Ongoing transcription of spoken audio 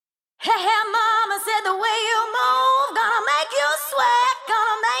Hey, mama said the way you move, gonna make you sweat,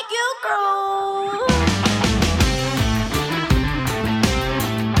 gonna make you grow.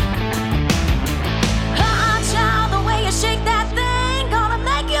 Child, the way you shake that thing, gonna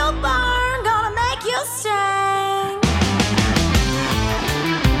make you burn, gonna make you sing.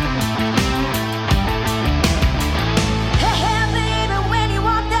 Hey, baby, when you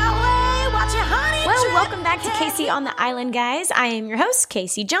walk that way, watch your honey drip. Welcome back to Casey on the Island, guys. I am your host,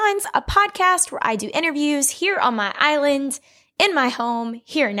 Casey Johns, a podcast where I do interviews here on my island, in my home,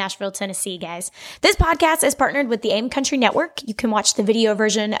 here in Nashville, Tennessee, guys. This podcast is partnered with the AIM Country Network. You can watch the video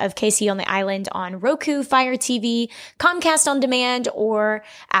version of Casey on the Island on Roku, Fire TV, Comcast On Demand, or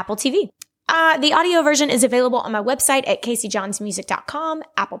Apple TV. The audio version is available on my website at caseyjohnsmusic.com,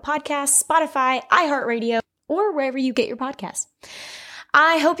 Apple Podcasts, Spotify, iHeartRadio, or wherever you get your podcasts.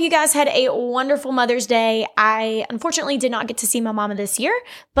 I hope you guys had a wonderful Mother's Day. I unfortunately did not get to see my mama this year,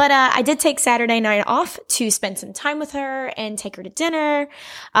 but I did take Saturday night off to spend some time with her and take her to dinner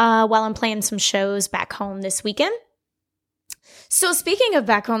while I'm playing some shows back home this weekend. So speaking of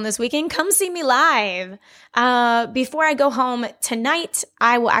back home this weekend, come see me live. Before I go home tonight,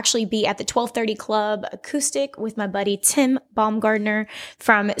 I will actually be at the 1230 Club Acoustic with my buddy Tim Baumgardner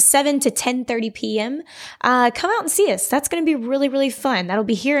from 7 to 10:30 p.m. Come out and see us. That's going to be really, really fun. That'll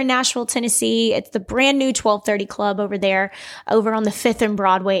be here in Nashville, Tennessee. It's the brand new 1230 Club over there, over on the 5th and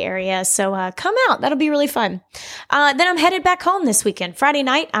Broadway area. So come out. That'll be really fun. Then I'm headed back home this weekend. Friday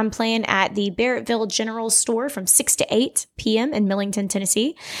night, I'm playing at the Barrettville General Store from 6 to 8 p.m. in Millington,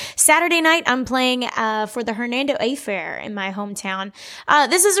 Tennessee. Saturday night, I'm playing for the Hernando A Fair in my hometown.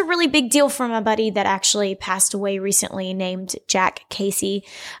 This is a really big deal for my buddy that actually passed away recently, named Jack Casey.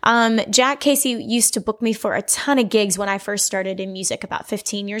 Jack Casey used to book me for a ton of gigs when I first started in music about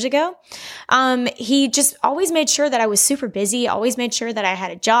 15 years ago. He just always made sure that I was super busy, always made sure that I had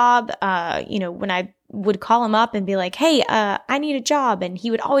a job. When I would call him up and be like, hey, I need a job. And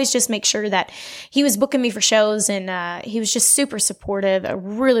he would always just make sure that he was booking me for shows. And he was just super supportive, a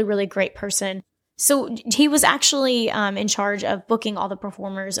really, really great person. So he was actually in charge of booking all the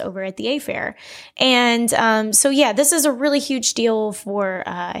performers over at the A Fair. And this is a really huge deal for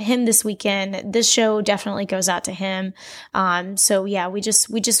him this weekend. This show definitely goes out to him. We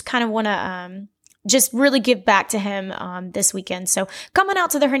just kind of want to just really give back to him this weekend. So coming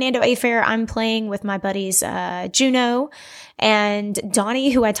out to the Hernando A Fair, I'm playing with my buddies Juno and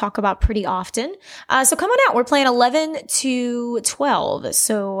Donnie, who I talk about pretty often. So coming out, we're playing 11 to 12.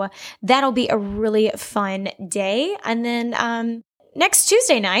 So that'll be a really fun day. And then next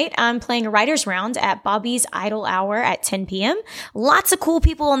Tuesday night, I'm playing a writer's round at Bobby's Idle Hour at 10 p.m. Lots of cool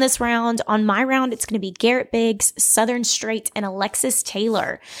people on this round. On my round, it's going to be Garrett Biggs, Southern Straight, and Alexis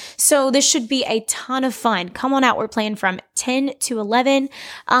Taylor. So this should be a ton of fun. Come on out. We're playing from 10 to 11.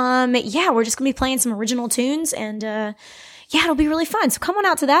 We're just going to be playing some original tunes, and it'll be really fun. So come on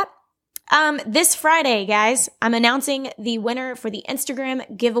out to that. This Friday, guys, I'm announcing the winner for the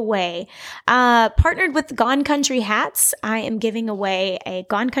Instagram giveaway. Partnered with Gone Country Hats, I am giving away a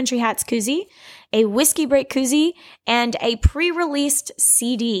Gone Country Hats koozie, a Whiskey Break koozie, and a pre-released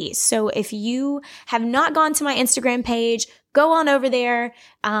CD. So if you have not gone to my Instagram page, go on over there,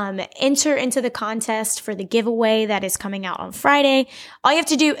 enter into the contest for the giveaway that is coming out on Friday. All you have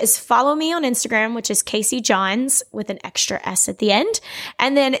to do is follow me on Instagram, which is Casey Johns with an extra S at the end,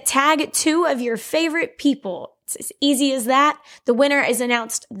 and then tag 2 of your favorite people. It's as easy as that. The winner is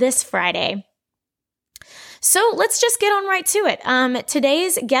announced this Friday. So let's just get on right to it.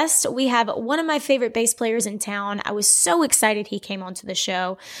 Today's guest, we have one of my favorite bass players in town. I was so excited he came onto the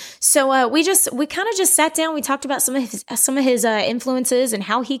show. So we kind of just sat down. We talked about some of his influences and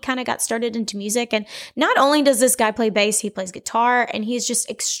how he kind of got started into music. And not only does this guy play bass, he plays guitar, and he's just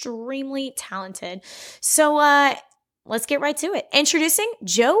extremely talented. So let's get right to it. Introducing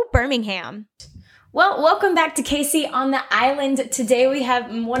Joe Birmingham. Well, welcome back to Casey on the Island. Today we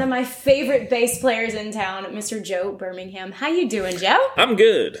have one of my favorite bass players in town, Mr. Joe Birmingham. How you doing, Joe? I'm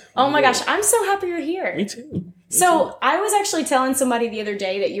good. Oh my gosh, I'm so happy you're here. Me too. I was actually telling somebody the other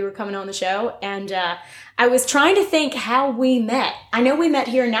day that you were coming on the show, and I was trying to think how we met. I know we met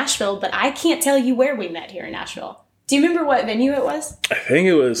here in Nashville, but I can't tell you where we met here in Nashville. Do you remember what venue it was? I think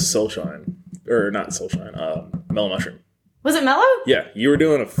it was Soulshine. Or not Soulshine, Mellow Mushroom. Was it Mellow? Yeah, you were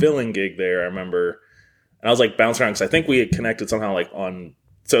doing a filling gig there, I remember. And I was like bouncing around because I think we had connected somehow like on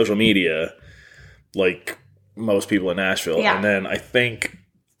social media, like most people in Nashville. Yeah. And then I think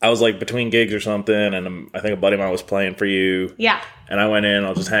I was like between gigs or something, and I think a buddy of mine was playing for you. Yeah. And I went in, I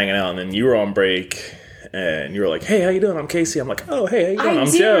was just hanging out, and then you were on break, and you were like, "Hey, how you doing? I'm Casey." I'm like, "Oh, hey, how you doing?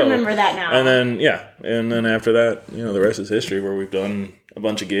 I'm Joe." I do remember that now. And then after that, the rest is history. Where we've done a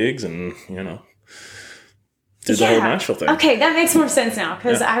bunch of gigs and, you know, did the whole Nashville thing. Okay, that makes more sense now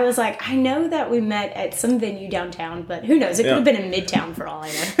because I was like, I know that we met at some venue downtown, but who knows? It could have been in Midtown for all I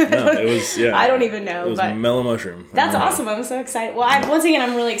know. No, it was, I don't even know. It was but Mellow Mushroom. That's awesome. I'm so excited. Well, once again,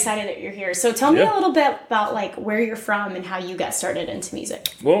 I'm really excited that you're here. So tell me a little bit about like where you're from and how you got started into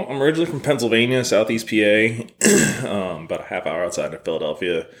music. Well, I'm originally from Pennsylvania, Southeast PA, about a half hour outside of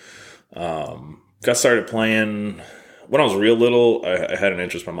Philadelphia. Got started playing when I was real little. I had an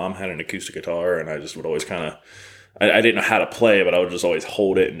interest. My mom had an acoustic guitar, and I just would always kind of, I didn't know how to play, but I would just always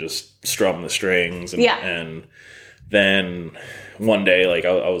hold it and just strum the strings. And, and then one day, like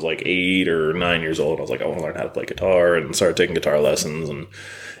I was like 8 or 9 years old. I was like, I want to learn how to play guitar, and started taking guitar lessons, and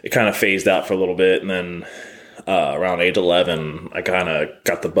it kind of phased out for a little bit. And then around age 11, I kind of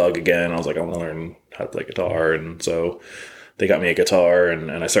got the bug again. I was like, I want to learn how to play guitar. And so they got me a guitar,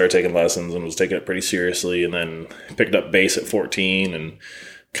 and I started taking lessons and was taking it pretty seriously, and then picked up bass at 14 and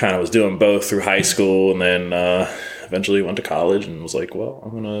kind of was doing both through high school, and then eventually went to college and was like, well,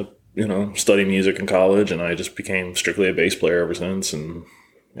 I'm going to, you know, study music in college, and I just became strictly a bass player ever since, and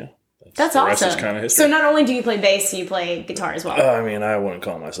yeah. That's the awesome. rest is kind of history. So not only do you play bass, you play guitar as well. I mean, I wouldn't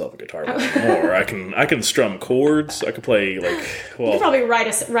call myself a guitar player anymore. I can strum chords. I could play like, well, you could probably write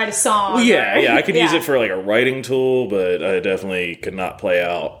a song. Yeah, I could use it for like a writing tool, but I definitely could not play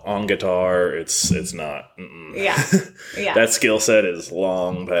out on guitar. It's not. Yeah. That skill set is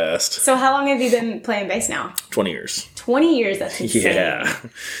long past. So how long have you been playing bass now? 20 years. 20 years. That's insane. Yeah.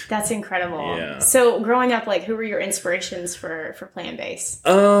 That's incredible. Yeah. So growing up, like, who were your inspirations for playing bass?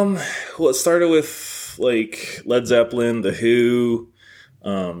 Well, it started with like Led Zeppelin, The Who.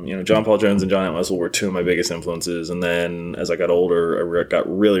 You know, John Paul Jones and John Entwistle were two of my biggest influences. And then as I got older, I got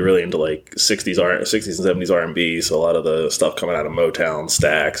really, really into like 60s and 70s R&B. So a lot of the stuff coming out of Motown,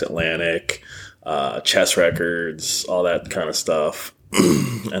 Stax, Atlantic, Chess Records, all that kind of stuff.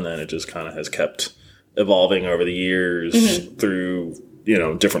 And then it just kind of has kept evolving over the years through, you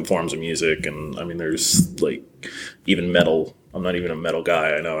know, different forms of music. And I mean, there's like even metal. I'm not even a metal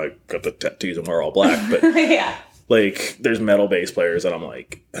guy. I know I got the tattoos and we're all black, but yeah. Like, there's metal bass players that I'm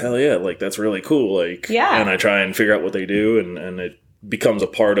like, hell yeah, like, that's really cool. Like, and I try and figure out what they do, and it becomes a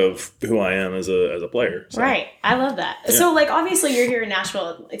part of who I am as a player. So. Right. I love that. Yeah. So, like, obviously you're here in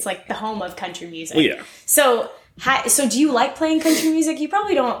Nashville. It's like the home of country music. Well, yeah. So do you like playing country music? You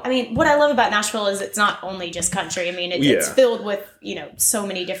probably don't. I mean, what I love about Nashville is it's not only just country. I mean, it's filled with, you know, so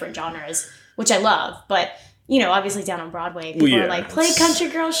many different genres, which I love. But, you know, obviously down on Broadway, people are like, play Country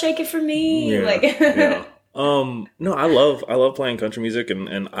Girl, Shake It For Me. Yeah, like, no, I love playing country music,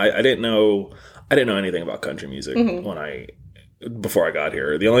 and I didn't know anything about country music before I got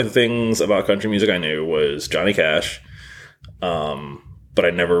here. The only things about country music I knew was Johnny Cash. But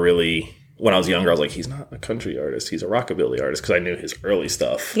I never really, when I was younger, I was like, he's not a country artist, he's a rockabilly artist, because I knew his early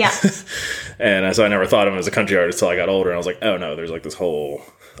stuff. Yeah. And so I never thought of him as a country artist till I got older, and I was like, oh no, there's like this whole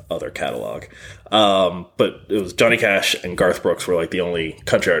other catalog. But it was Johnny Cash and Garth Brooks were like the only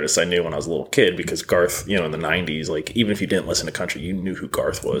country artists I knew when I was a little kid, because Garth, you know, in the 90s, like, even if you didn't listen to country, you knew who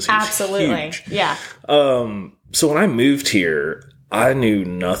Garth was. Absolutely. Huge. Yeah. So when I moved here, I knew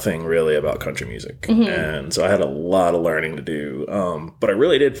nothing really about country music. And so I had a lot of learning to do. But I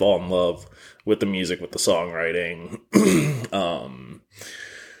really did fall in love with the music, with the songwriting.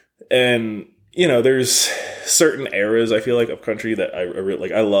 And, you know, there's certain eras, I feel like, of country that I really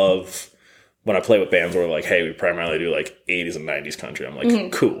like. I love when I play with bands where like, hey, we primarily do like 80s and 90s country. I'm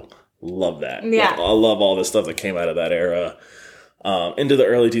like, cool. Love that. Yeah. Like, I love all this stuff that came out of that era. Into the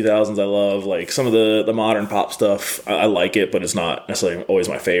early 2000s, I love like some of the modern pop stuff. I like it, but it's not necessarily always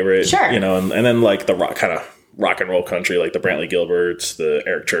my favorite. Sure. You know, and then like the rock and roll country, like the Brantley Gilberts, the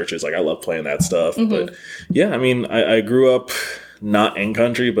Eric Churches, like I love playing that stuff. But yeah, I mean, I grew up not in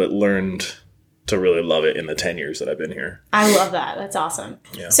country, but learned to really love it in the 10 years that I've been here. I love that. That's awesome.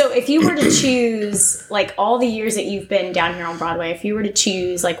 Yeah. So if you were to choose, like, all the years that you've been down here on Broadway, if you were to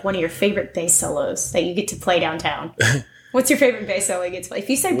choose, like, one of your favorite bass solos that you get to play downtown, what's your favorite bass solo you get to play? If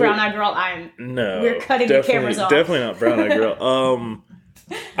you say Brown Eyed Girl, we're cutting the cameras off. Definitely not Brown Eyed Girl.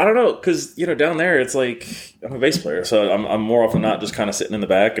 I don't know, because, you know, down there, it's like, I'm a bass player, so I'm more often not just kind of sitting in the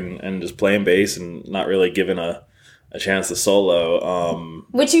back and just playing bass and not really given a chance to solo.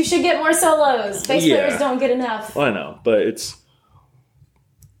 Which you should get more solos. Bass players don't get enough. Well, I know, but it's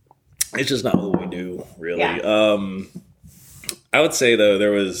just not what we do, really. Yeah. I would say, though,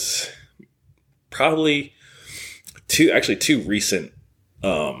 there was probably two recent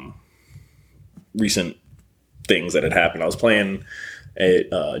things that had happened. I was playing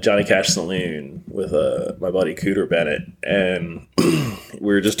at Johnny Cash Saloon with my buddy Cooter Bennett, and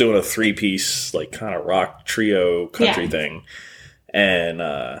we were just doing a 3-piece like kind of rock trio country thing. and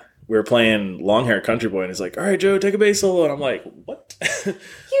we were playing Long Hair Country Boy, and he's like, "All right, Joe, take a bass solo," and I'm like, "What?"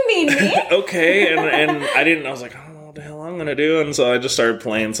 You mean me? Okay, and I was like, I don't know what the hell I'm gonna do, and so I just started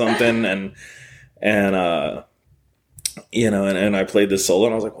playing something, and I played this solo,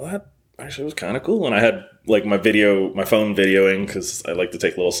 and I was like, well, that actually was kind of cool, and I had like my phone videoing, because I like to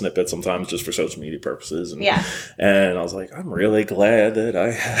take little snippets sometimes just for social media purposes, and I was like, I'm really glad that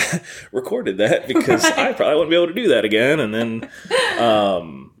I recorded that, because I probably wouldn't be able to do that again. And then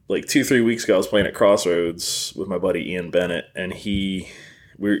like 2-3 weeks ago, I was playing at Crossroads with my buddy Ian Bennett, and he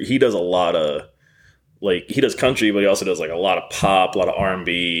does a lot of, like, he does country, but he also does like a lot of pop, a lot of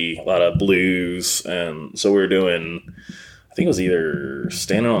R&B, a lot of blues. And so we were doing, I think it was either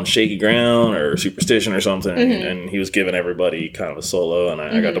Standing on Shaky Ground or Superstition or something. And he was giving everybody kind of a solo, and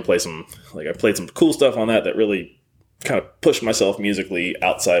I got to play I played some cool stuff on that really kind of pushed myself musically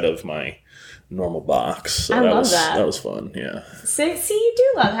outside of my normal box. So I love that. That was fun. Yeah. See, you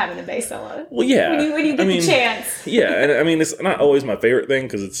do love having a bass solo. Well, yeah. When you get the chance. Yeah, and I mean, it's not always my favorite thing,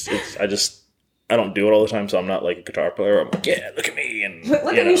 because I don't do it all the time, so I'm not like a guitar player. I'm like, yeah, look at me, and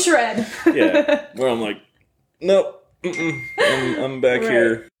look at me shred. Yeah, where I'm like, nope, I'm back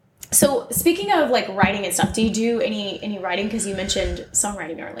here. So speaking of like writing and stuff, do you do any writing? Because you mentioned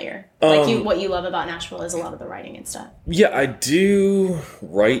songwriting earlier. Like what you love about Nashville is a lot of the writing and stuff. Yeah, I do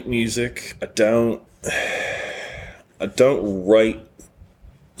write music. I don't write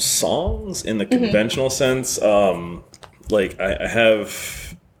songs in the conventional sense. Like I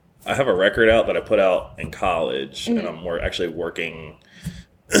have a record out that I put out in college, and I'm actually working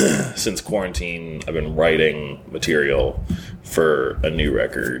since quarantine. I've been writing material for a new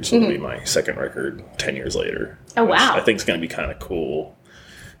record, so it'll be my second record 10 years later. Oh, wow. I think it's going to be kind of cool.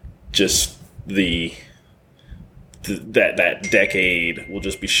 Just that decade will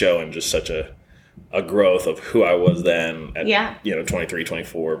just be showing just such a growth of who I was then at 23,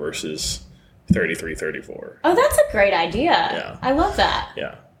 24 versus 33, 34. Oh, that's a great idea. Yeah. I love that.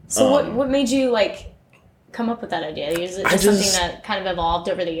 Yeah. So what made you like come up with that idea? Is it just something that kind of evolved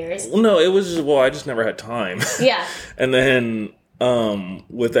over the years? Well, no, it was just, I just never had time. Yeah. And then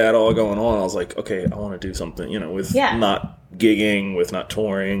with that all going on, I was like, okay, I want to do something, with not gigging, with not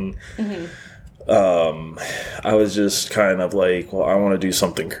touring. I was just kind of like, well, I want to do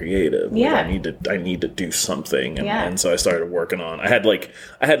something creative. Yeah. Like, I need to do something. And so I started working on, I had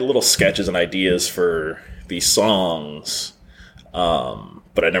little sketches and ideas for these songs,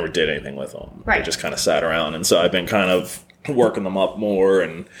 but I never did anything with them. Right. They just kind of sat around. And so I've been kind of working them up more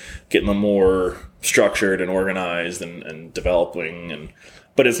and getting them more structured and organized and developing.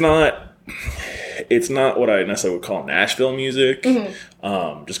 But it's not what I necessarily would call Nashville music.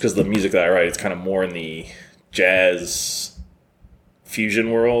 Just because the music that I write is kind of more in the jazz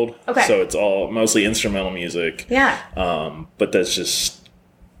fusion world. Okay. So it's all mostly instrumental music. Yeah. But that's just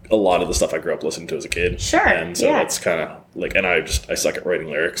a lot of the stuff I grew up listening to as a kid. Sure. And so that's kind of like, and I suck at writing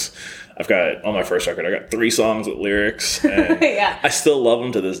lyrics. I've got, on my first record, I got 3 songs with lyrics, and I still love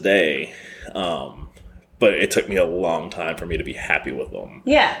them to this day. But it took me a long time for me to be happy with them.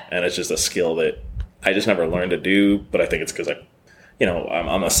 Yeah. And it's just a skill that I just never learned to do, but I think it's because I'm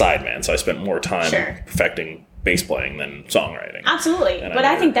a sideman, so I spent more time perfecting bass playing than songwriting. Absolutely. But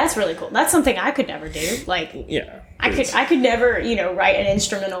I think that's really cool. That's something I could never do. Like, I could never, write an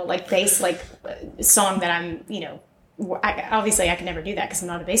instrumental like bass like song that I'm, obviously I could never do that because I'm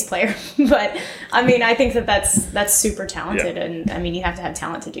not a bass player. But I mean, I think that's super talented, and I mean, you have to have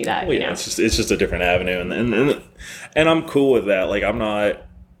talent to do that. Well, it's just a different avenue, and I'm cool with that. Like, I'm not.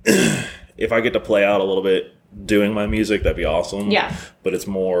 If I get to play out a little bit doing my music, that'd be awesome. Yeah. But it's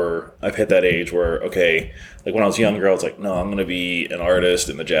more, I've hit that age where, okay, like when I was younger, I was like, no, I'm going to be an artist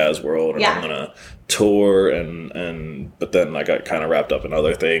in the jazz world, and I'm going to tour, but then I got kind of wrapped up in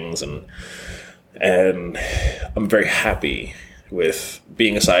other things, and I'm very happy with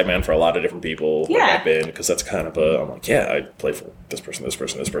being a sideman for a lot of different people. Like I've been, because that's kind of I'm like, I play for this person, this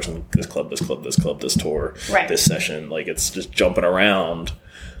person, this person, this club, this club, this club, this tour, this session. Like, it's just jumping around.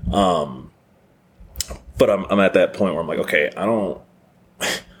 But I'm at that point where I'm like, okay, I don't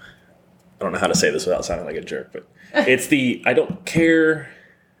know how to say this without sounding like a jerk, but I don't care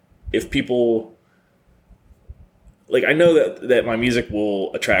if people, like, I know that my music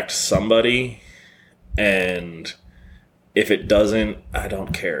will attract somebody, and if it doesn't, I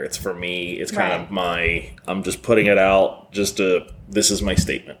don't care. It's for me. It's kind of I'm just putting it out this is my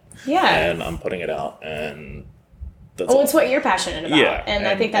statement. Yeah. And I'm putting it out, and it's what you're passionate about. Yeah. And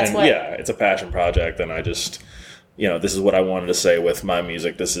I think that's what... Yeah, it's a passion project, and I just, this is what I wanted to say with my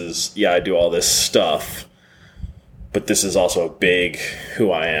music. This is, I do all this stuff, but this is also big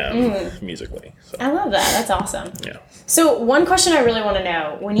who I am musically. So, I love that. That's awesome. yeah. So one question I really want to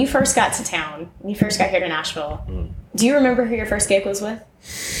know, when you first got to town, when you first got here to Nashville, do you remember who your first gig was with?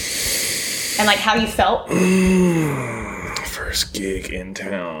 And like how you felt? First gig in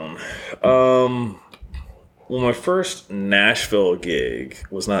town. Well, my first Nashville gig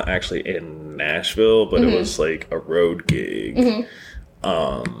was not actually in Nashville, but it was like a road gig.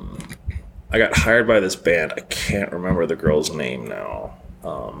 I got hired by this band. I can't remember the girl's name now.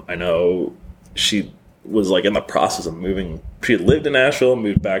 I know she was like in the process of moving. She had lived in Nashville,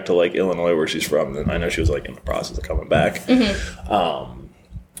 moved back to like Illinois where she's from. And I know she was like in the process of coming back.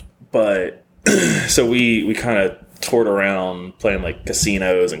 But so we kind of toured around playing like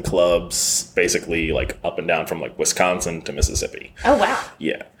casinos and clubs, basically like up and down from like Wisconsin to Mississippi. Oh, wow.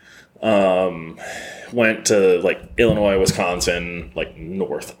 Yeah. Went to like Illinois, Wisconsin, like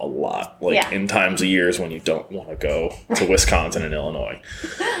north a lot, like in times of years when you don't want to go to Wisconsin and Illinois.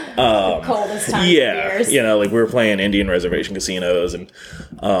 The coldest time of years. You know, like we were playing Indian reservation casinos, and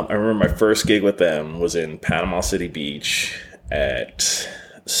I remember my first gig with them was in Panama City Beach at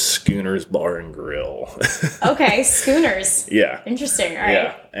Schooner's Bar and Grill. Okay, Schooners. Yeah. Interesting. All right.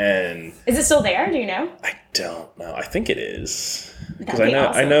 Yeah. And is it still there? Do you know? I don't know. I think it is. Because That'd be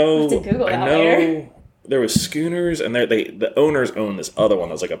awesome. We'll have to Google that later. There was Schooners, and the owners owned this other one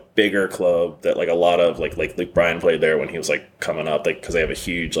that was like a bigger club that like a lot of like Brian played there when he was like coming up, like because they have a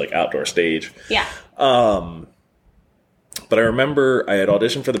huge like outdoor stage. Yeah. But I remember I had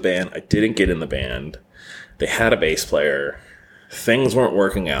auditioned for the band. I didn't get in the band. They had a bass player. Things weren't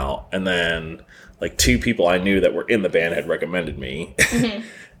working out, and then like two people I knew that were in the band had recommended me.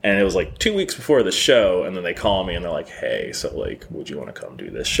 And it was like 2 weeks before the show, and then they call me and they're like, hey, so like, would you want to come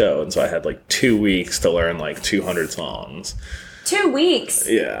do this show? And so I had like 2 weeks to learn like 200 songs. 2 weeks?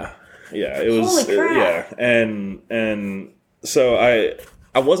 Yeah. Yeah. It was, holy crap. Yeah. And so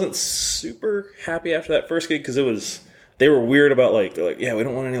I wasn't super happy after that first gig because they were weird about like, they're like, yeah, we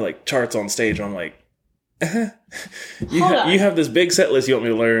don't want any like charts on stage. And I'm like, you have this big set list you want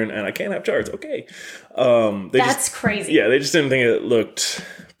me to learn, and I can't have charts. Okay. That's crazy. Yeah. They just didn't think it looked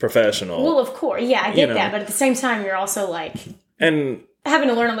professional. Well, of course. Yeah, I get that. But at the same time, you're also like having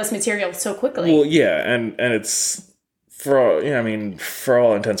to learn all this material so quickly. Well, yeah. And it's for all, for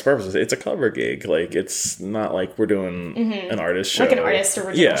all intents and purposes, it's a cover gig. Like, it's not like we're doing an artist show. Like an artist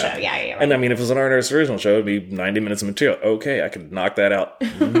original show. Yeah. Right. And I mean, if it was an artist original show, it'd be 90 minutes of material. Okay. I could knock that out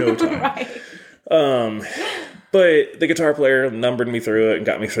in no time. Right. But the guitar player numbered me through it and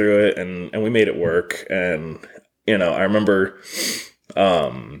got me through it, and we made it work. And, I remember,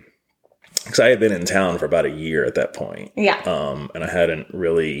 because I had been in town for about a year at that point. Yeah. And I hadn't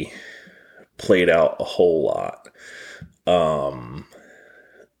really played out a whole lot.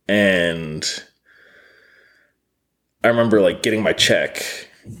 And I remember like getting my check.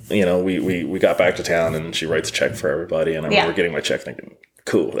 We got back to town and she writes a check for everybody, and I remember getting my check thinking,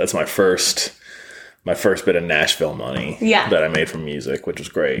 cool, that's my first bit of Nashville money that I made from music, which was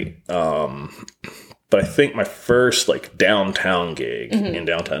great. But I think my first like downtown gig in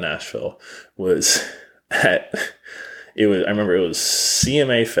downtown Nashville was I remember it was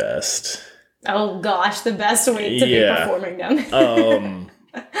CMA Fest. Oh gosh, the best week to be performing down there.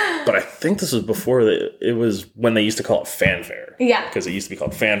 But I think this was before it was when they used to call it Fanfare. Yeah. Because it used to be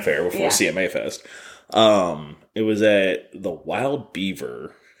called Fanfare before CMA Fest. It was at the Wild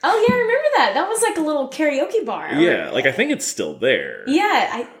Beaver. Oh yeah, I remember that. That was like a little karaoke bar. Yeah, like I think it's still there.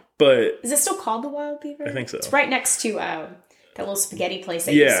 Yeah, but is it still called the Wild Beaver? I think so. It's right next to that little spaghetti place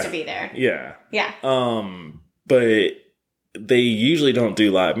that used to be there. Yeah. Yeah. But they usually don't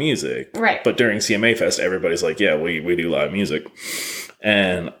do live music. Right. But during CMA Fest, everybody's like, yeah, we do live music.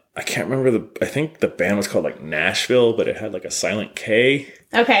 And I can't remember I think the band was called like Nashville, but it had like a silent K.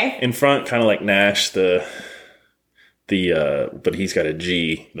 Okay. In front, kind of like Nash, but he's got a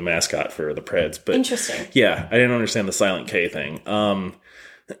G, the mascot for the Preds. But interesting. Yeah, I didn't understand the silent K thing.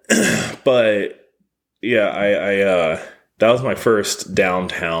 But yeah, I that was my first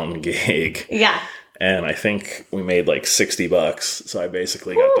downtown gig. Yeah. And I think we made like $60. So I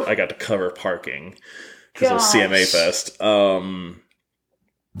basically got to cover parking because it was CMA Fest.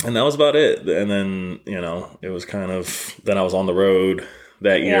 And that was about it. And then, it was kind of, then I was on the road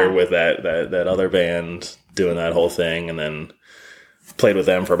that year with that other band doing that whole thing, and then played with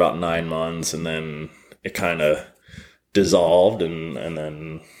them for about 9 months, and then it kind of dissolved, and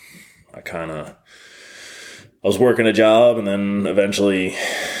then I was working a job, and then eventually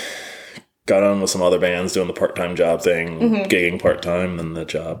got on with some other bands doing the part-time job thing, gigging part-time, and the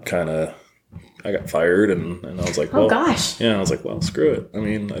job kind of I got fired, and I was like, Oh well, gosh. yeah, I was like, well, screw it. I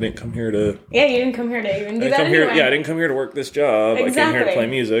mean, I didn't come here to. Yeah, you didn't come here to even do that Here, anyway. yeah, I didn't come here to work this job. I came here to Exactly. play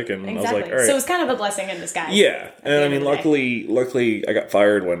music, and I was like, all right. So it was kind of a blessing in disguise. Yeah, and I end mean, of the day. luckily, I got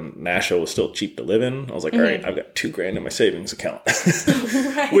fired when Nashville was still cheap to live in. I was like, all right, I've got $2,000 in my savings account,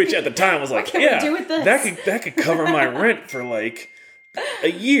 Right. which at the time was like, can we yeah, do with this? that could cover my rent for like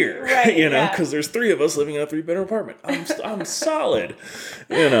a year, Right, you know, yeah. because there's 3 of us living in a 3-bedroom apartment. I'm solid,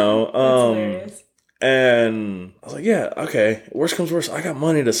 you know. Hilarious. And I was like, yeah, okay. Worst comes worst, I got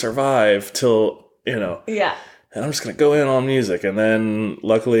money to survive till, you know. Yeah. And I'm just going to go in on music. And then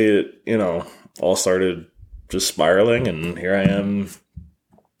luckily, it, you know, all started just spiraling. And here I am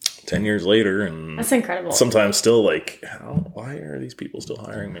 10 years later. And That's incredible. sometimes still like, why are these people still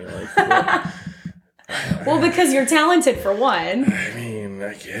hiring me? Like, what? Well, because you're talented for one. I mean,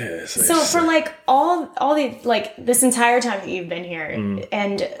 I guess. So for like all the like this entire time that you've been here,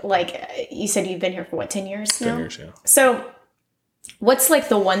 and like you said, you've been here for what, 10 years now? 10 years, yeah. So what's like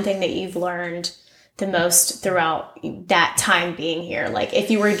the one thing that you've learned the most throughout that time being here? Like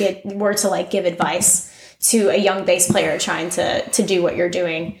if you were to like give advice to a young bass player trying to do what you're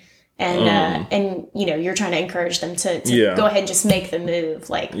doing, and you know, you're trying to encourage them to Yeah. go ahead and just make the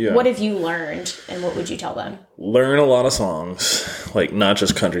move. Like, Yeah. what have you learned, and what would you tell them? Learn a lot of songs, like not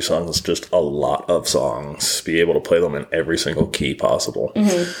just country songs, just a lot of songs. Be able to play them in every single key possible.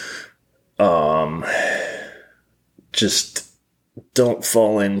 Just don't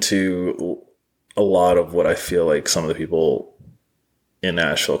fall into a lot of what I feel like some of the people in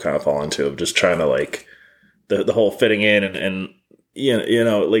Nashville kind of fall into, of just trying to like the whole fitting in and you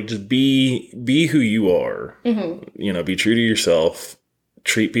know, like just be who you are. You know, be true to yourself.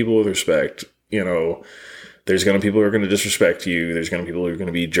 Treat people with respect. You know, there's going to be people who are going to disrespect you. There's going to be people who are going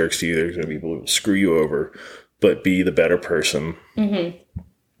to be jerks to you. There's going to be people who will screw you over. But be the better person.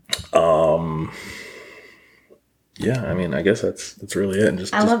 Yeah, I mean, I guess that's really it. And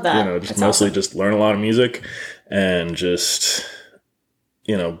I love that. You know, just That's mostly awesome. just learn a lot of music and just,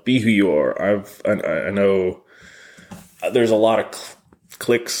 you know, be who you are. I know there's a lot of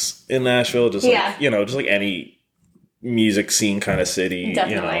cliques in Nashville, just Yeah. like, you know, just like any music scene kind of city,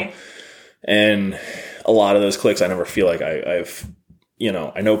 Definitely. you know. And a lot of those cliques, I never feel like I've, you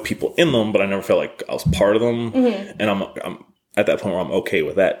know, I know people in them, but I never felt like I was part of them. And I'm at that point where I'm okay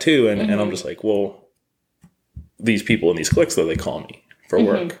with that too. And I'm just like, well, these people in these cliques, though, they call me for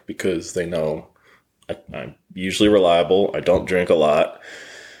work because they know I'm usually reliable. I don't drink a lot.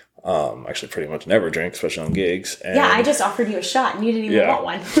 Actually, pretty much never drink, especially on gigs. And Yeah, I just offered you a shot and you didn't even Yeah. want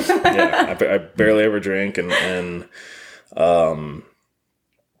one. yeah, I barely ever drink, and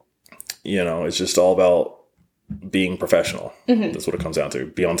you know, it's just all about being professional. That's what it comes down to.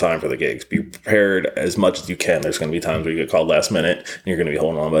 Be on time for the gigs. Be prepared as much as you can. There's going to be times where you get called last minute, and you're going to be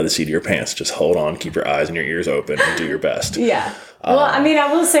holding on by the seat of your pants. Just hold on, keep your eyes and your ears open, and do your best. Yeah. Well, I mean,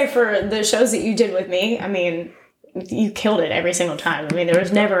 I will say for the shows that you did with me, I mean, you killed it every single time. I mean, there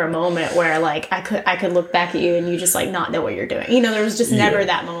was never a moment where like I could look back at you and you just like not know what you're doing. You know, there was just never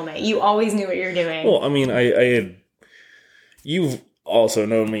that moment. You always knew what you're doing. Well, I mean, I had. You've also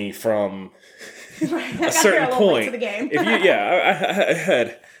known me from a certain point. To the game. If you,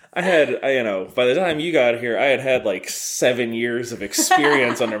 yeah, I had, you know, by the time you got here, I had like 7 years of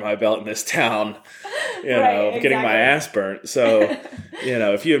experience under my belt in this town, you know, Right, getting my exactly. ass burnt. So, you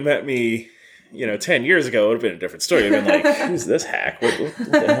know, if you had met me, you know, 10 years ago, it would have been a different story. You'd been like, who's this hack? What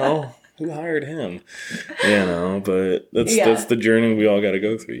the hell? Who hired him? You know, but that's the journey we all got to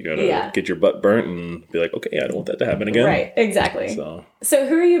go through. You got to get your butt burnt and be like, okay, I don't want that to happen again. Right, exactly. So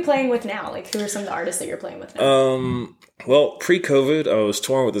who are you playing with now? Like, who are some of the artists that you're playing with now? Well, pre-COVID, I was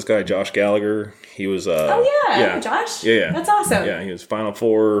touring with this guy, Josh Gallagher. He was, Josh? Yeah. That's awesome. Yeah, he was Final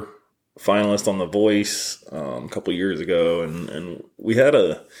Four finalist on The Voice a couple years ago, and we had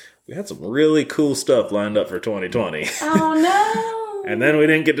some really cool stuff lined up for 2020. Oh, no. And then we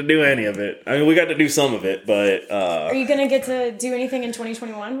didn't get to do any of it. I mean, we got to do some of it, but... Are you going to get to do anything in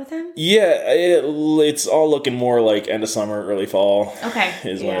 2021 with him? Yeah, it's all looking more like end of summer, early fall. Okay.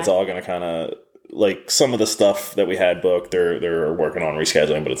 Is when it's all going to kind of... Like, some of the stuff that we had booked, they're working on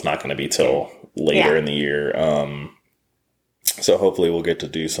rescheduling, but it's not going to be till later in the year. So hopefully we'll get to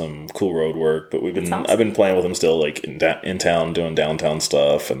do some cool road work. But I've been playing with him still, like, in town, doing downtown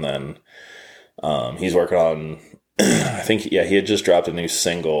stuff. And then he's working on... I think, he had just dropped a new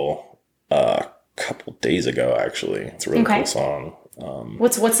single a couple days ago, actually. It's a really cool song.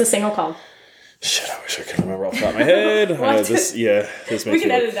 What's the single called? Shit, I wish I could remember off the top of my head. This makes we can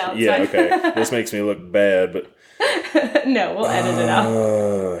me edit look, it out. Yeah, okay. This makes me look bad, but... No, we'll edit it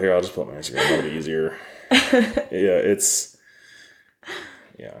out. Here, I'll just put my Instagram. That'll be easier. It's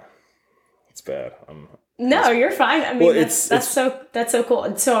It's bad. No, you're fine. I mean, Well, that's so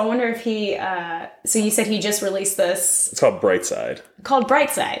cool. So I wonder if he. So you said he just released this. It's called Brightside. Called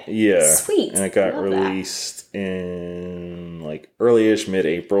Brightside. Yeah. Sweet. And it got released in like early-ish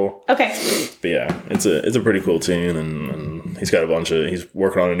mid-April. Okay. But yeah, it's a pretty cool tune, and he's got he's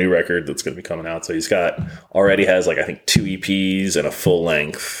working on a new record that's going to be coming out. So already has like I think 2 EPs and a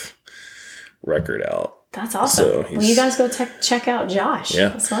full-length record out. That's awesome. So well, you guys go check out Josh. Yeah.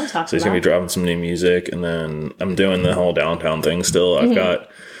 That's what I'm talking about. So he's going to be dropping some new music, and then I'm doing the whole downtown thing still. I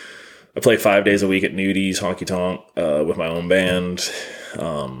play 5 days a week at Nudies Honky Tonk with my own band.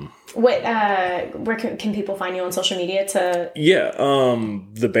 Where can people find you on social media to? Yeah,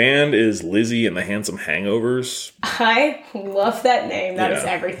 the band is Lizzie and the Handsome Hangovers. I love that name. That is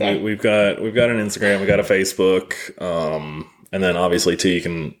everything. We've got an Instagram, we got a Facebook, and then obviously too you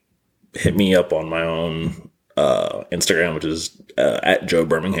can hit me up on my own Instagram, which is at Joe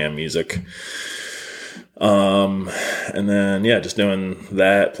Birmingham Music. And then just doing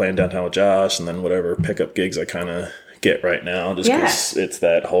that, playing downtown with Josh, and then whatever pickup gigs I kind of get right now, just because it's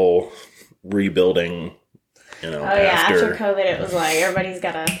that whole rebuilding. After COVID, it was like everybody's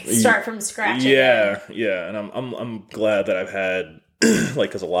got to start from scratch. Yeah, and I'm glad that I've had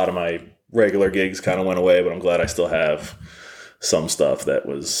because a lot of my regular gigs kind of went away, but I'm glad I still have some stuff that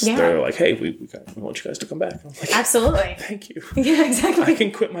was they're like, hey, we want you guys to come back. I'm like, absolutely. Thank you. Yeah, exactly. I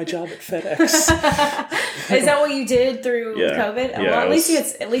can quit my job at FedEx. Is that what you did through COVID? Yeah, well, at least you had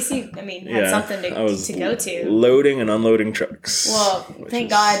something to go to. Loading and unloading trucks. Well,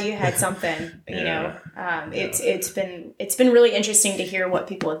 thank God you had something. It's been really interesting to hear what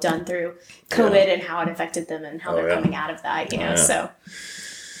people have done through COVID and how it affected them and how they're coming out of that. So.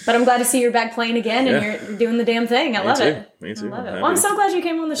 But I'm glad to see you're back playing again and you're doing the damn thing. I love it. Me too. I love it. Well, I'm so glad you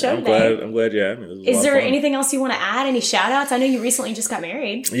came on the show today. I'm glad you had me. Is there anything else you want to add? Any shout outs? I know you recently just got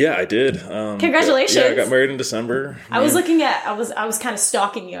married. Yeah, I did. Congratulations. Yeah, I got married in December. I was kind of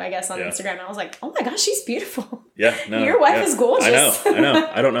stalking you, I guess, on Instagram, and I was like, oh my gosh, she's beautiful. Yeah, no. Your wife is gorgeous. I know.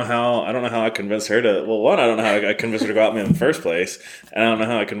 I don't know how I convinced her to. Well, one, I don't know how I convinced her to go out with me in the first place, and I don't know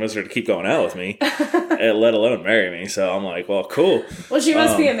how I convinced her to keep going out with me, let alone marry me. So I'm like, well, cool. Well, she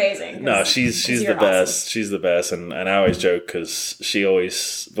must be amazing. No, she's the best. Awesome. She's the best, and I always joke because she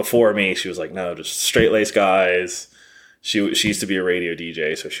always before me, she was like, no, just straight laced guys. She used to be a radio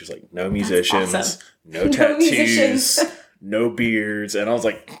DJ, so she was like, no musicians, awesome. no tattoos, no beards, and I was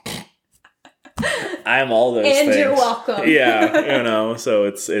like. I'm all those things. And you're welcome. Yeah, so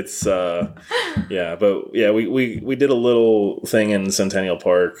it's but yeah, we did a little thing in Centennial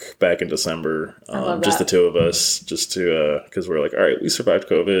Park back in December, just the two of us, just to because we're like, all right, we survived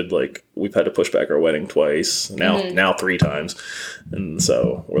COVID, like we've had to push back our wedding twice, now 3 times, and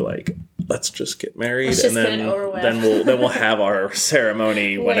so we're like, let's just get married, and then we'll have our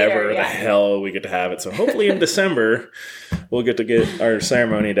ceremony whenever the hell we get to have it. So hopefully in December we'll get our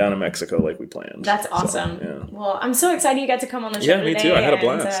ceremony down in Mexico like we planned. That's awesome. So, Well, I'm so excited you got to come on the show today. Yeah, me too. I had a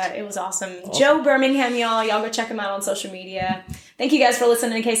blast. And, it was awesome. Joe Birmingham, y'all go check him out on social media. Thank you guys for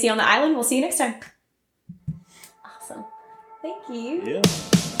listening to KC on the Island. We'll see you next time. Awesome. Thank you.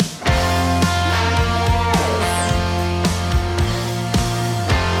 Yeah.